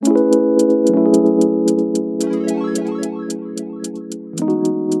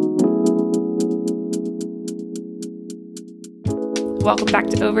Welcome back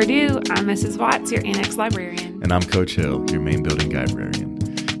to Overdue. I'm Mrs. Watts, your Annex librarian. And I'm Coach Hill, your main building librarian.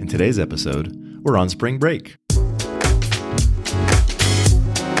 In today's episode, we're on spring break.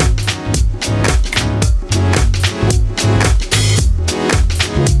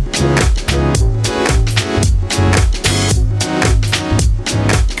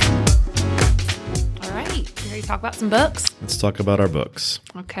 Talk about some books? Let's talk about our books.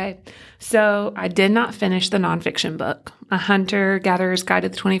 Okay. So I did not finish the nonfiction book, A Hunter-Gatherer's Guide to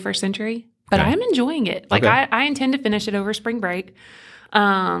the 21st Century, but I am enjoying it. I intend to finish it over spring break.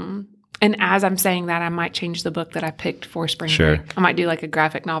 And as I'm saying that, I might change the book that I picked for spring break. I might do like a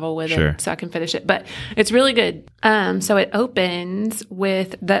graphic novel with it so I can finish it. But it's really good. So it opens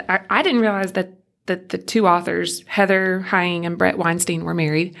with I didn't realize that the two authors, Heather Heying and Brett Weinstein, were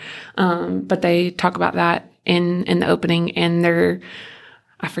married. But they talk about that in the opening, and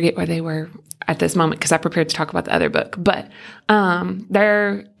I forget where they were at this moment because I prepared to talk about the other book, but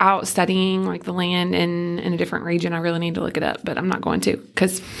they're out studying like the land in a different region. I really need to look it up, but I'm not going to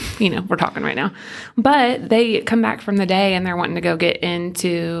because, we're talking right now. But they come back from the day and they're wanting to go get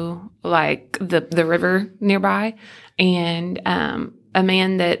into like the river nearby, and a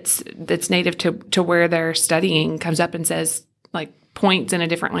man that's native to where they're studying comes up and says, like, points in a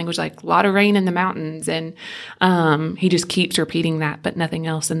different language, like a lot of rain in the mountains. And he just keeps repeating that, but nothing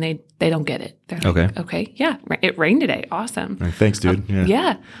else. And they don't get it. They're like, okay, yeah, it rained today. Awesome. Thanks, dude.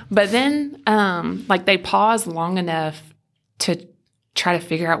 Yeah. But then they pause long enough to try to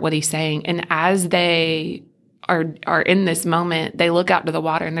figure out what he's saying. And as they are in this moment, they look out to the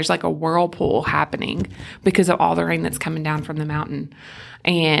water and there's like a whirlpool happening because of all the rain that's coming down from the mountain.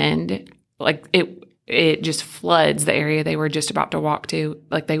 And like it just floods the area they were just about to walk to,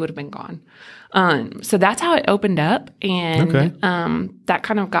 like they would have been gone. So that's how it opened up. And that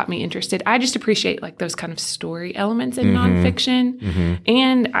kind of got me interested. I just appreciate like those kind of story elements in nonfiction. Mm-hmm.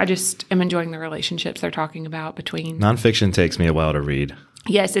 And I just am enjoying the relationships they're talking about between. Nonfiction takes me a while to read.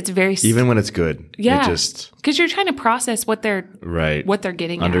 Yes, it's very... Even when it's good. Yeah. Because you're trying to process what they're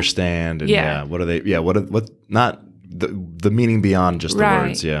getting Understand. And what are they... Yeah, what not... The meaning beyond just the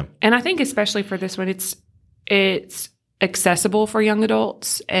words, yeah. And I think especially for this one, it's accessible for young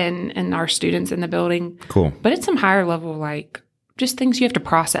adults and our students in the building. Cool. But it's some higher level, like, just things you have to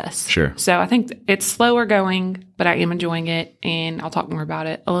process. Sure. So I think it's slower going, but I am enjoying it, and I'll talk more about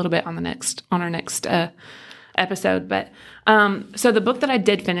it a little bit on our next episode. But so the book that I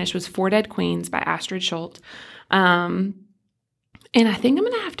did finish was Four Dead Queens by Astrid Schuldt. And I think I'm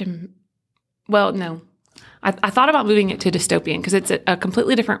going to have to... Well, no. I thought about moving it to dystopian because it's a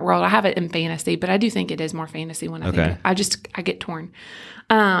completely different world. I have it in fantasy, but I do think it is more fantasy when I think it. I get torn.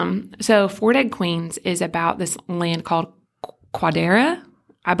 So Four Dead Queens is about this land called Quadera,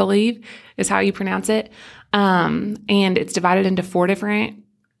 I believe is how you pronounce it. And it's divided into 4 different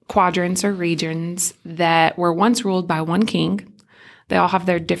quadrants or regions that were once ruled by one king. They all have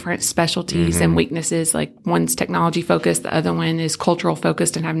their different specialties and weaknesses. Like one's technology focused, the other one is cultural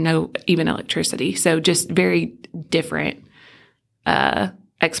focused and have no even electricity. So just very different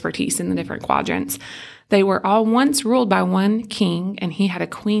expertise in the different quadrants. They were all once ruled by one king, and he had a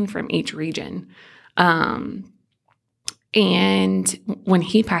queen from each region. And when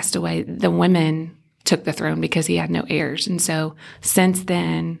he passed away, the women took the throne because he had no heirs. And so since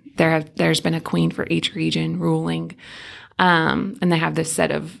then, there's been a queen for each region ruling. And they have this set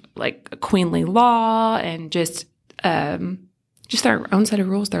of like queenly law and just their own set of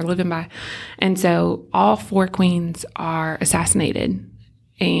rules they're living by. And so all 4 queens are assassinated,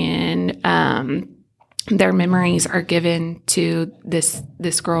 and their memories are given to this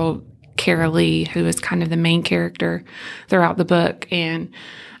girl, Carolee, who is kind of the main character throughout the book. And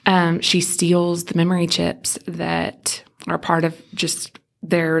she steals the memory chips that are part of just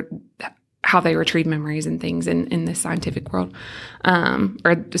how they retrieve memories and things in this scientific world,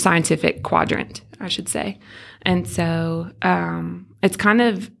 or the scientific quadrant, I should say. And so it's kind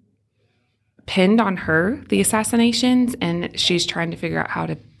of pinned on her, the assassinations, and she's trying to figure out how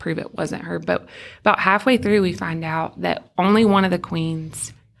to prove it wasn't her. But about halfway through, we find out that only one of the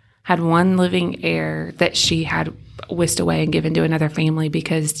queens had one living heir that she had whisked away and given to another family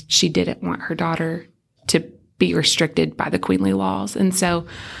because she didn't want her daughter to be restricted by the queenly laws. And so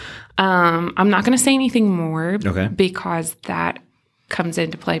I'm not going to say anything more because that comes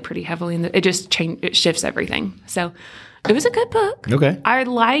into play pretty heavily. And it just shifts everything. So it was a good book. Okay. I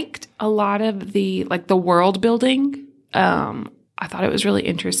liked a lot of the world building. I thought it was really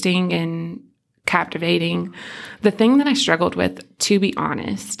interesting and captivating. The thing that I struggled with, to be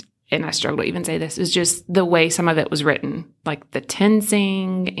honest, and I struggle to even say this, is just the way some of it was written, like the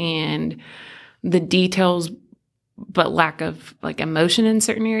tensing and the details but lack of like emotion in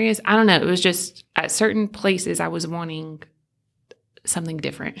certain areas. I don't know. It was just at certain places I was wanting something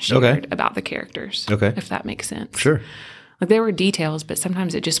different shared about the characters. Okay. If that makes sense. Sure. Like there were details, but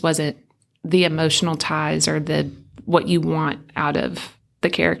sometimes it just wasn't the emotional ties or what you want out of the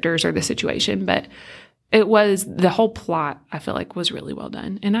characters or the situation. But it was the whole plot, I feel like, was really well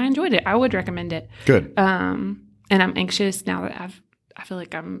done. And I enjoyed it. I would recommend it. Good. And I'm anxious now that I feel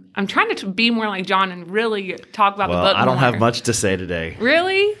like I'm trying to be more like John and really talk about the book more. I don't have much to say today.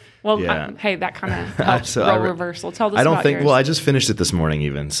 Really? Well, Yeah. hey, that kind of helps reversal. Tell us I don't about think. yours. Well, I just finished it this morning,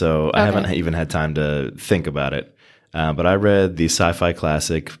 even so. I haven't even had time to think about it. But I read the sci-fi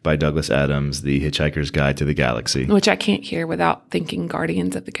classic by Douglas Adams, The Hitchhiker's Guide to the Galaxy. Which I can't hear without thinking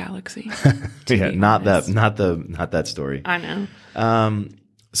Guardians of the Galaxy. Yeah, not that story. I know.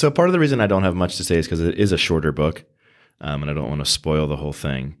 So part of the reason I don't have much to say is because it is a shorter book, and I don't want to spoil the whole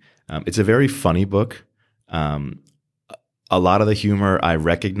thing. It's a very funny book. A lot of the humor I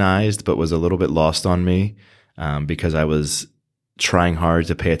recognized, but was a little bit lost on me because I was trying hard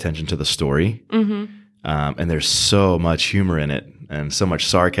to pay attention to the story. Mm-hmm. And there's so much humor in it and so much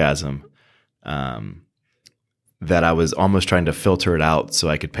sarcasm that I was almost trying to filter it out so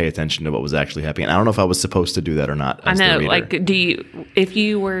I could pay attention to what was actually happening. And I don't know if I was supposed to do that or not. I know. Like, if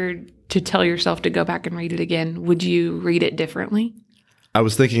you were to tell yourself to go back and read it again, would you read it differently? I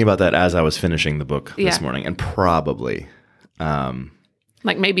was thinking about that as I was finishing the book this morning, and probably.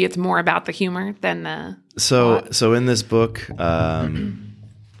 Like maybe it's more about the humor than the plot. So in this book,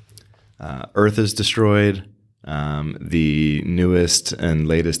 Earth is destroyed. The newest and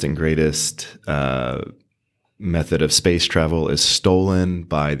latest and greatest method of space travel is stolen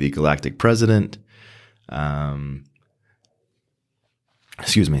by the galactic president.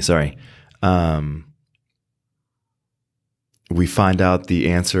 Excuse me, sorry. We find out the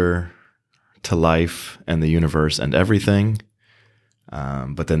answer to life and the universe and everything.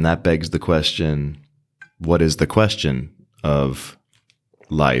 But then that begs the question, what is the question of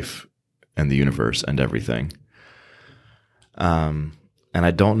life and the universe and everything? And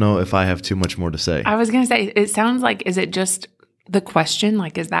I don't know if I have too much more to say. I was going to say, it sounds like, is it just the question?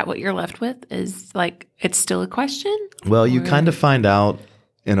 Like, is that what you're left with? Is like, it's still a question? Well, you kind of find out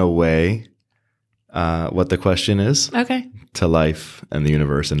in a way what the question is. Okay. To life and the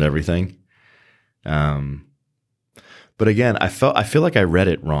universe and everything. But again, I feel like I read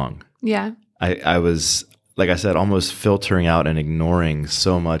it wrong. Yeah. I was, like I said, almost filtering out and ignoring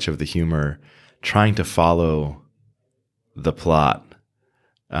so much of the humor, trying to follow the plot.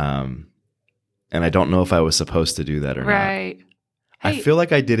 And I don't know if I was supposed to do that or not. Right. I feel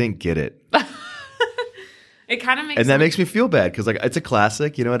like I didn't get it. It kind of makes that makes me feel bad because like it's a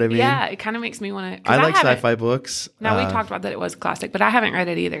classic, you know what I mean? Yeah, it kind of makes me want to. I like sci-fi books. Now we talked about that it was classic, but I haven't read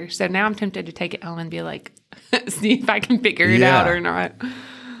it either. So now I'm tempted to take it home and be like, see if I can figure it out or not.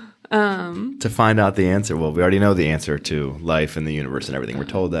 To find out the answer. Well, we already know the answer to life and the universe and everything. We're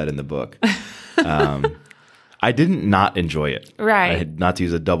told that in the book. I didn't not enjoy it. Right. I had not to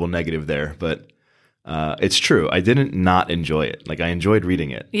use a double negative there, but it's true. I didn't not enjoy it. Like I enjoyed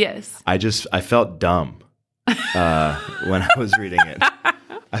reading it. Yes. I felt dumb when I was reading it.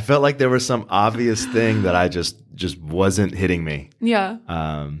 I felt like there was some obvious thing that I just wasn't hitting me. Yeah.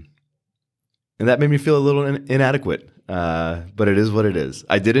 And that made me feel a little inadequate. But it is what it is.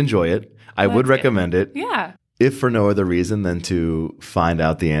 I did enjoy it. I would recommend it. Yeah. If for no other reason than to find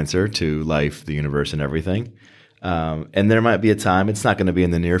out the answer to life, the universe, and everything. And there might be a time, it's not going to be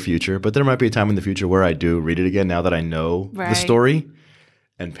in the near future, but there might be a time in the future where I do read it again now that I know the story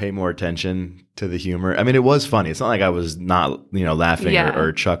and pay more attention to the humor. I mean, it was funny. It's not like I was not, laughing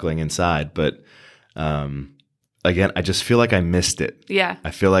or chuckling inside, but again, I just feel like I missed it. Yeah.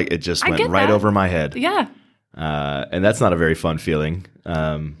 I feel like it just went right over my head. Yeah. And that's not a very fun feeling.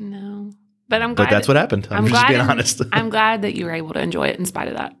 No. But I'm glad. But that's what happened. I'm just being honest. I'm glad that you were able to enjoy it in spite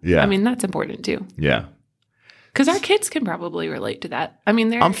of that. Yeah. I mean, that's important too. Yeah. Because our kids can probably relate to that. I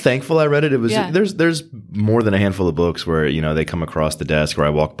mean, I'm thankful I read it. It was there's more than a handful of books where they come across the desk or I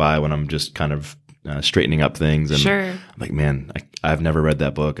walk by when I'm just kind of straightening up things, and I'm like, man, I've never read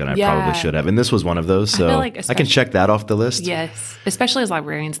that book, and I probably should have. And this was one of those, so I can check that off the list. Yes, especially as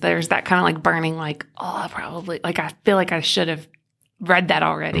librarians, there's that kind of like burning, like, oh, probably, like I feel like I should have read that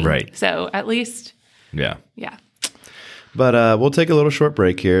already. Right. So at least, yeah. But we'll take a little short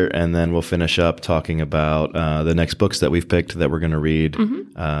break here, and then we'll finish up talking about the next books that we've picked that we're going to read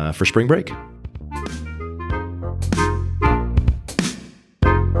for spring break.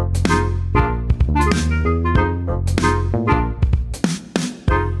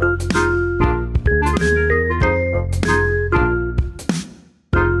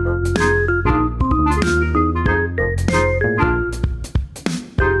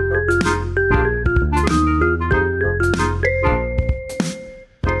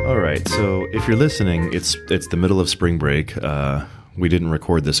 right. So if you're listening, it's the middle of spring break. We didn't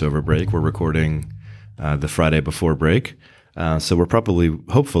record this over break. We're recording the Friday before break. So we're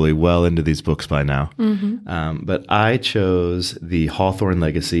hopefully well into these books by now. But I chose The Hawthorne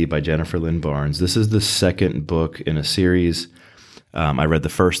Legacy by Jennifer Lynn Barnes. This is the second book in a series. I read the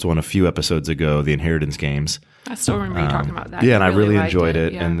first one a few episodes ago, The Inheritance Games. I still remember you talking about that. Yeah, and I really enjoyed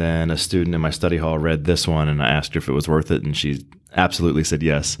it. Yeah. And then a student in my study hall read this one, and I asked her if it was worth it, and she absolutely said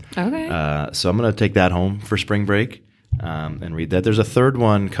yes. Okay. So I'm going to take that home for spring break and read that. There's a third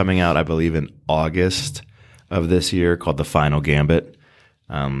one coming out, I believe, in August of this year called The Final Gambit.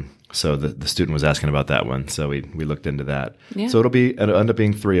 So the student was asking about that one, so we looked into that. Yeah. So it'll end up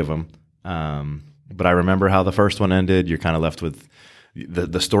being 3 of them. But I remember how the first one ended. You're kind of left with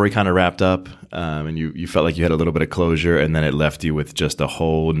the story kind of wrapped up, and you felt like you had a little bit of closure, and then it left you with just a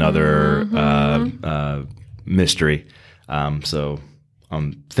whole nother mystery. So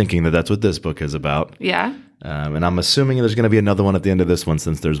I'm thinking that's what this book is about. Yeah. And I'm assuming there's going to be another one at the end of this one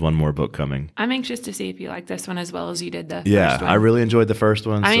since there's one more book coming. I'm anxious to see if you like this one as well as you did the Yeah, first one. I really enjoyed the first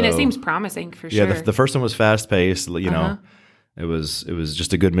one. I mean, it so- seems promising for Yeah, sure. the first one was fast paced. You know, it was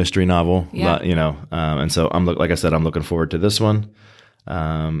just a good mystery novel. Yeah. You know, and so like I said, I'm looking forward to this one.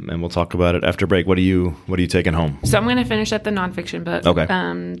 And we'll talk about it after break. What are you taking home? So I'm going to finish up the nonfiction book, Okay.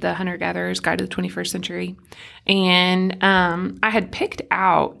 The Hunter-Gatherer's Guide to the 21st Century. And I had picked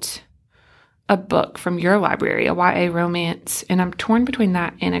out a book from your library, a YA romance, and I'm torn between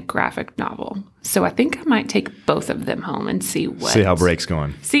that and a graphic novel. So I think I might take both of them home and see how break's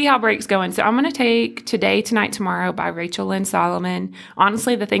going. See how break's going. So I'm going to take Today, Tonight, Tomorrow by Rachel Lynn Solomon.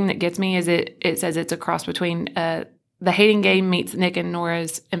 Honestly, the thing that gets me is it says it's a cross between The Hating Game meets Nick and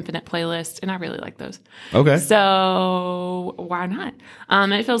Nora's Infinite Playlist, and I really like those. Okay. So why not?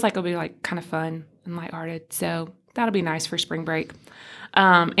 It feels like it'll be like kind of fun and lighthearted. So that'll be nice for spring break.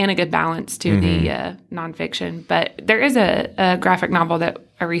 And a good balance to the nonfiction. But there is a graphic novel that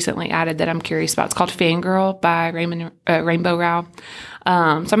I recently added that I'm curious about. It's called Fangirl by Rainbow Rowell. So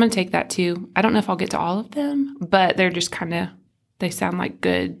I'm going to take that too. I don't know if I'll get to all of them, but they're just kind of, they sound like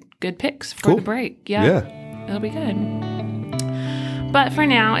good picks for the break. Yeah. It'll be good. But for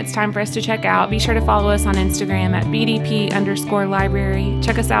now, it's time for us to check out. Be sure to follow us on Instagram at BDP_library.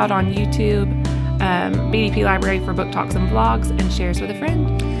 Check us out on YouTube. BDP Library for book talks and vlogs, and shares with a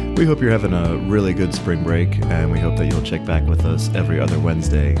friend. We hope you're having a really good spring break, and we hope that you'll check back with us every other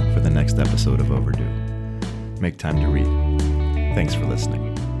Wednesday for the next episode of Overdue. Make time to read. Thanks for listening.